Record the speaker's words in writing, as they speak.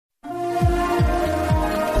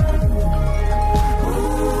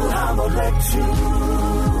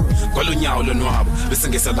Kolunyawo lonwabo bese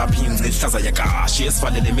ngeselapha ingci ihlaza yakashi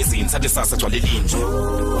esivalele emizini sathi sasa gcwale linje.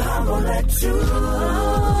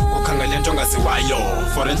 Ukhangele into ongaziwayo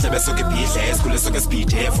for endlebe esuke ibhidle esikhule esuke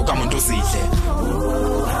esibhidhe evuka umuntu uzidle.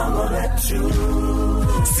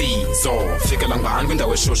 Sizo fikela ngani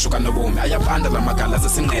kwindawo eshushu kanobomi ayabanda lamagala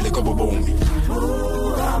zesinqele kobobomi.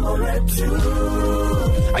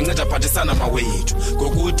 Anceda phathisana mawethu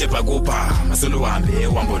ngokude bhakupha maseluhambe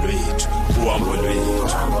uhambo lwethu uhambo lwethu.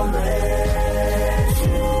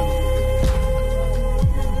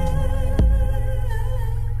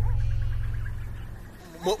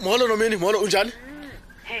 Molo nomini, molo unjani?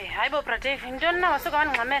 Hey, hayibo Bradave, intoni na wasuka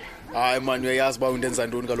wangxamela? Hayi man, uyayazi ba undenza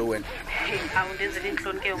ntoni kalo wena? Awundenzela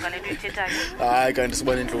inhloni ke ungalento uyithethayo. Hayi kanti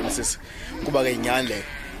sibona inhloni sisi. Kuba ke inyani le.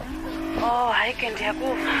 Oh, hayi ke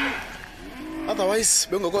ndiyakuva. Otherwise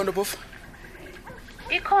bengokonto phofu.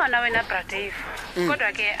 Ikhona wena Bradave.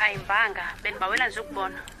 Kodwa ke ayimbanga, benibawela nje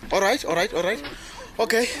ukubona. Alright.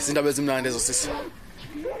 Okay, izindaba ezimnandi ezo sisi.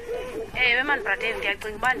 Man Bradave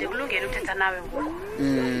ndiyacinga uba ndikulungele ukuthetha nawe ngoku.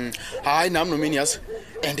 Hayi nami nomini yazi.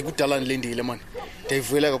 Ndikudala ndilindile man.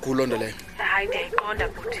 Ndiyivuyela kakhulu lonto leyo. Hayi ndiyayiqonda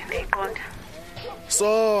futhi, ndiyayiqonda.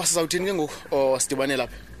 So sizawuthini ke ngoku o sidibane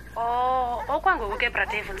lapha? Okwangoku ke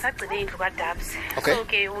Bradave ndisagcine indlu kaDabs. Okay. So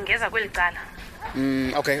ke ungeza kweli cala.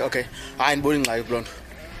 Okay. Hayi ndibona ingxaki kulonto.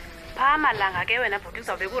 Pha malanga ke wena bhuti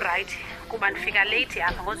uzawube ku-right kuba ndifika late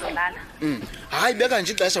apha ngozolala. Hayi beka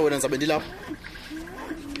nje ixesha wena ndizabe ndilapha.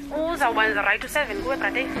 Uzawubanza right u7 kuwe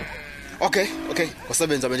Bradave. Okay.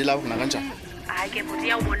 Ngosebenza bendilapha nakanjani? Hayi ke bhuti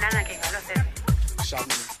iyawubonana ke ngalo 7.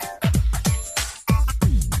 Sharp.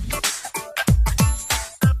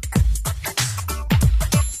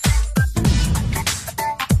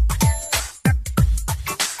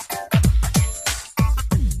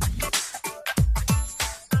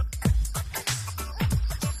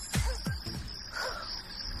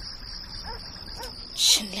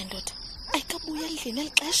 Shinle ndoda ayikabuya endlini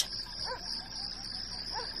elixesha.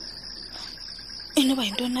 Inoba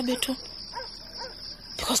yintoni na bethu?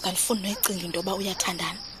 Because kanifuni noyicinga into yoba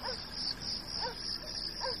uyathandana.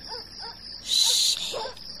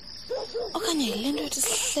 Okanye yile nto yothi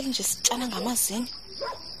sihleli nje sitshana ngamazinyo.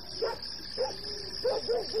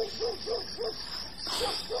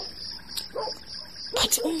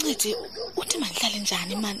 But uncedi uthi mandihlale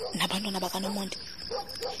njani man nabantwana bakanomonde.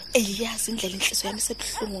 Eyazi indlela inhliziyo yami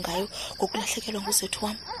isebuhlungu ngayo ngokulahlekelwa nguzethu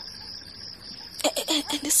wami.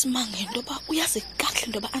 Endisimanga into yoba uyazi kakuhle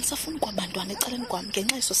into yoba andisafuni kwabantwana ecaleni kwam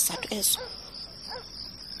ngenxa yeso sizathu eso.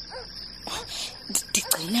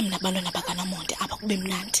 Ndigcine mna abantwana bakanomonde apha kube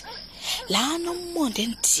mnandi. Laa nomonde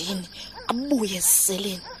endini abuye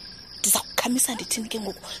eziseleni. Ndiza kukhamisa ndithini ke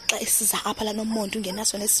ngoku xa esiza apha laa nomonde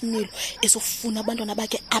ungenaso nesimilo esofuna abantwana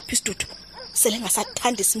bakhe apha isidudu sele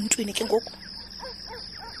ngasathandisa emntwini ke ngoku.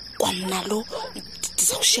 Kwamna lo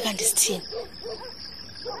ndizawushiyeka ndisithini.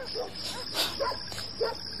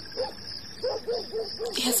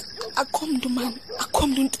 Yes, akho mntu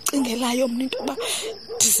ndicingelayo mna into yoba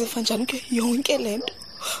ndiziva njani ke yonke le nto.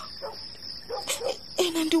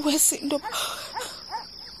 Enandiwesi into yoba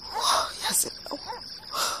yazi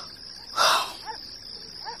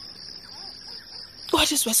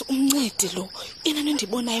what is wesi umncedi lo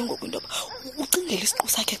enandibonayo ngoku into yoba ucingela isiqu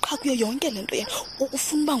sakhe qha kuyo yonke le nto yena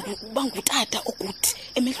ufuna uba ngutata okuthi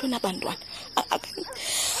emehlweni abantwana.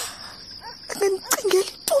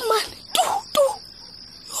 Akandicingeli tu mani tu.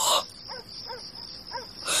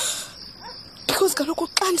 Because kaloku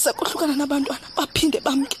xa ndisakohlukana nabantwana baphinde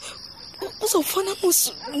bamke uzawufana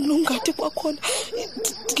musu nongathi kwakhona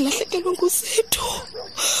ndilahlekelwe nguzethu.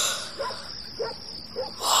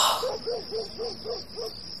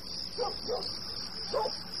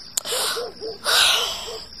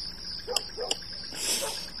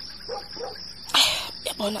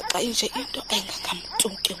 Yabona xa inje into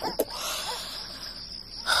ayingangamntuki ngoku.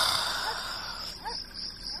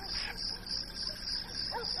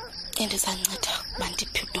 Endizanceda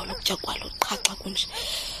bandiphi udolo kutya kwalo qaxa kunje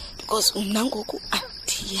because mna ngoku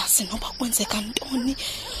andiyazi noba kwenzeka ntoni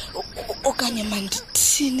okanye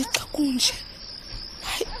mandithini xa kunje.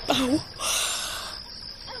 Hayi bawo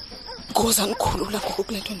ngoza ndikhulula ngoku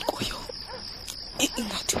kule nto ndikuyo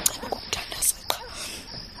ingathi ceba ukuthandaza qha.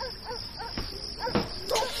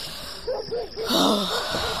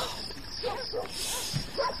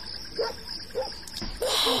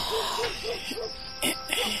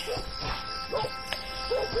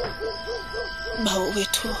 Bawo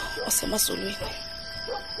wethu osemazulwini,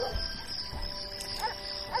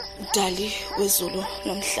 Dali wezulu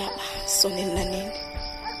nomhlaba sonini nanini,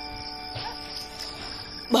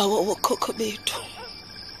 bawo wokhokho bethu,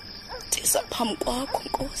 ndiza phambi kwakho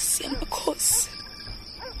Nkosi yamakhosi.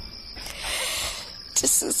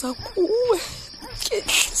 Ndisiza kuwe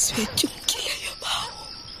ngenhliziyo etyumkileyo bawo.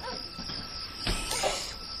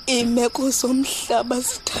 Iimeko zomhlaba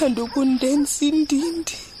zithanda ukundenza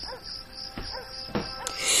indindi.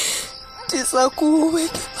 Ndiza kuwe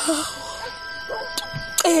ke bawo,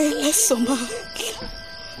 ndicela somandla,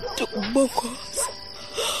 ndikubongoza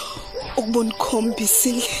ukuba undikhombise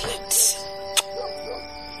indlela Thixo.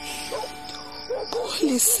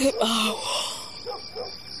 Upholise bawo,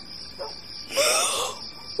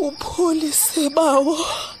 upholise bawo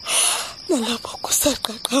nalapho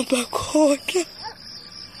kusaqaqamba khona,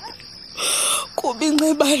 kuba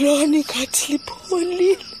inxeba lona ingathi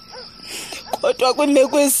lipholile, kodwa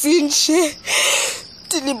kwimeko ezinje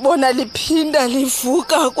ndilibona liphinda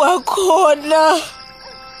livuka kwakhona.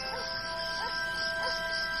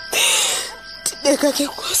 Ndibeka ke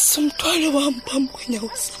Nkosi umthwalo wam phambi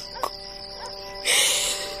kweenyawo zakho,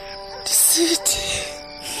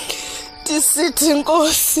 ndisithi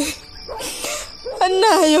Nkosi,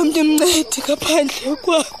 anaye omnye umncedi ngaphandle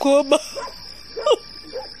kwakho ba.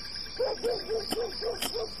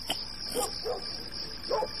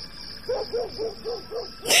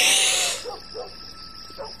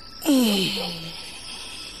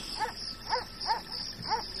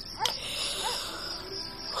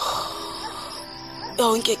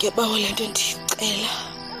 Yonke ke bawo le nto ndiyicela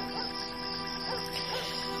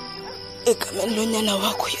egameni lonyana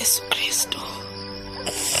wakho Yesu Kristu.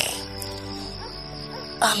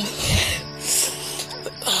 Amen.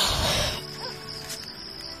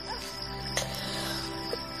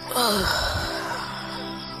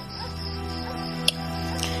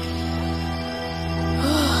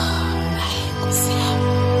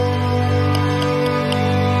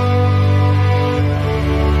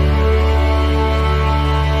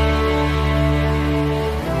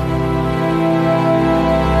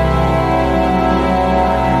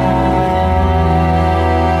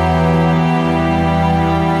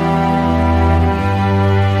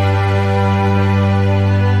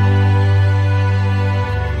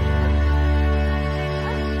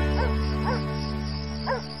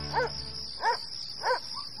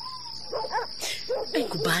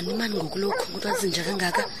 Ngubani mani ngokulokho kodwa zinja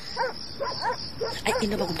kangaka? Ayi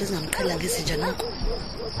indaba kumntu ezingamqhela ngezinja noko.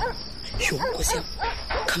 Sho Nkosi yami,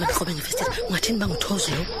 khama ndikhobe ngefestile, ungathini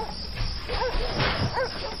banguthozi lo?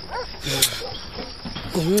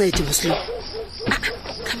 Ngumncedi ngosilo.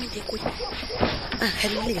 Khama ndikuyi.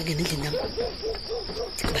 Helelika ngene endlini yami.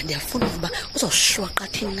 Kuba ndiyafuna ukuba uzawushwaqa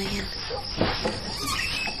thini na yena.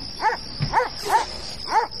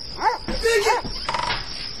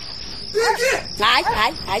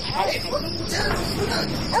 Hayi.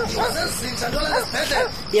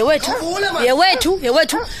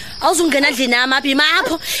 Yewethu. Awuzungena endlini yami apha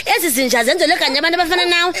imapho. Ezi zinja zenzelwe kanye abantu abafana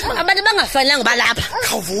nawe, abantu bangafanelanga balapha.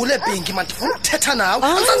 Khawuvule Pinki manje, ndifuna ukuthetha nawe.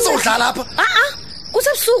 Angisazodlala lapha.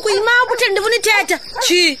 Kusebusuku imapho utheni ndifuna ithetha.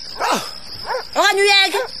 Chi. Okanye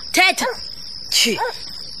uyeke thetha. Chi.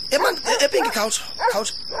 Man, Pinki khawutsho.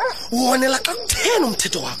 Wonela xa kutheni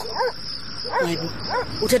umthetho wakho? Hayibo.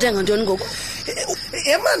 Uthethe ngantoni ngoku?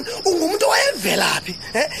 Man, ungumuntu owayevelaphi?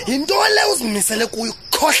 Into le uzimisele kuyo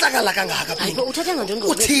khohlakala kangaka Pinki. Hayibo, uthethe ngantoni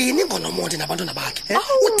ngoku? Uthini ngonomonde nabantwana bakhe?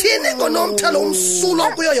 Uthini ngonomthelo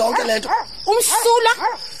umsulo kuyo yonke lento? Umsulo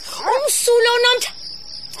unomtha.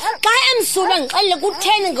 Xa emsulwa ngixelele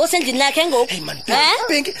kutheni ngosendlini lakhe ngoku. Hey man,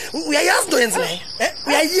 Pinki, uyayazi into yenzileyo?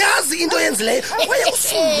 Uyayazi into yenzileyo? Kwaye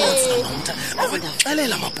usumonzi nomtha.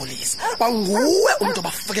 Awuxelela amapolisa. Banguwe umuntu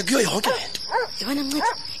obafike kuyo yonke lento. Yabona Mncedi,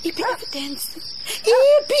 iphi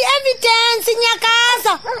evidence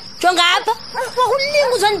nyakaza? Jonga apha.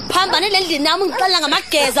 Wakulinga uzondiphambane lendlini nami ngixelela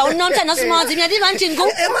ngamageza unomtha nosimonzi. Ngiyaziva njini ku?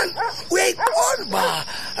 Man, uyayiqonda ba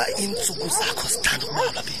insuku zakho sithanda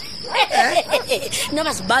ukubaba Pinki.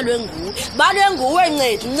 Noba sibalwe nguwe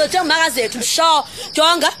Ncedi ngumakazethu sho.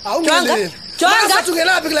 Jonga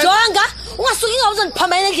ungasuki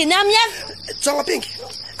ngawuzondiphambanela endlini yami yeva. Jonga Pinki,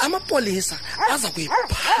 amapolisa aza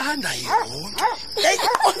kuyiphanda yonke.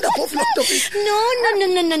 Uyayiqonda phofu lo nto Pinki?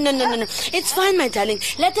 No. It's fine my darling.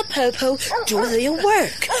 Let the popo do their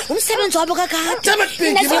work. Umsebenzi wabo kakade. Damn it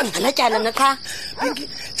Pinki man. Anatyala nacha. Pinki,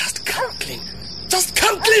 just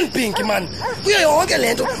come clean Pinki man. Kuyo yonke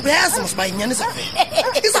lento uyazi masiba inyani izavela.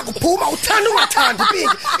 Iza kuphuma uthanda ungathandi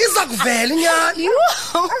Pinki. Iza kuvela inyani.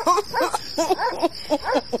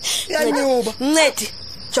 Yanyuba. Ncedi.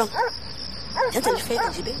 Jonga. Yenza lifeke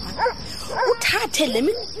nje bengani. Uthathe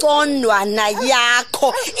lemicondwana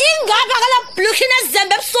yakho. Ingapha kala blukini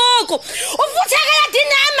ezembe ebusuku. Uvutheke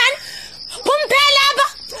yadini man. Phumphela lapha.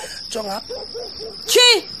 Jonga. Chi,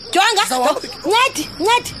 jonga. Ncedi.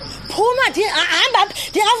 ndiyaphuma hamba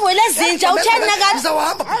ndingavulela ezintsha utheni nakathi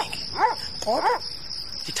Uzawuhamba Pinky. Kodwa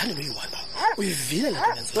ngithanda uyiwamba. Uyivile le nto.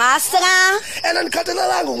 Ngasika.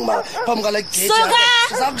 Andikhathalelanga ukuma phambi kwala gate. Suka.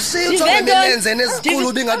 Zakusitho ngendenzene ezikhulu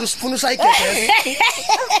ubingathi usifuna usayigegeza.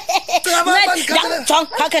 Jonga,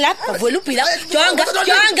 phakhe lapha, vula ubhila. Jonga.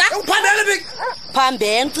 Uphambele Pinky.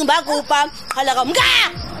 Phambene ngicimba kupa, qhala kamka.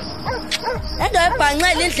 Endo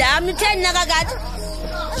ebhanqela indlami utheni nakakathi.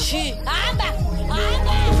 Shi, hamba.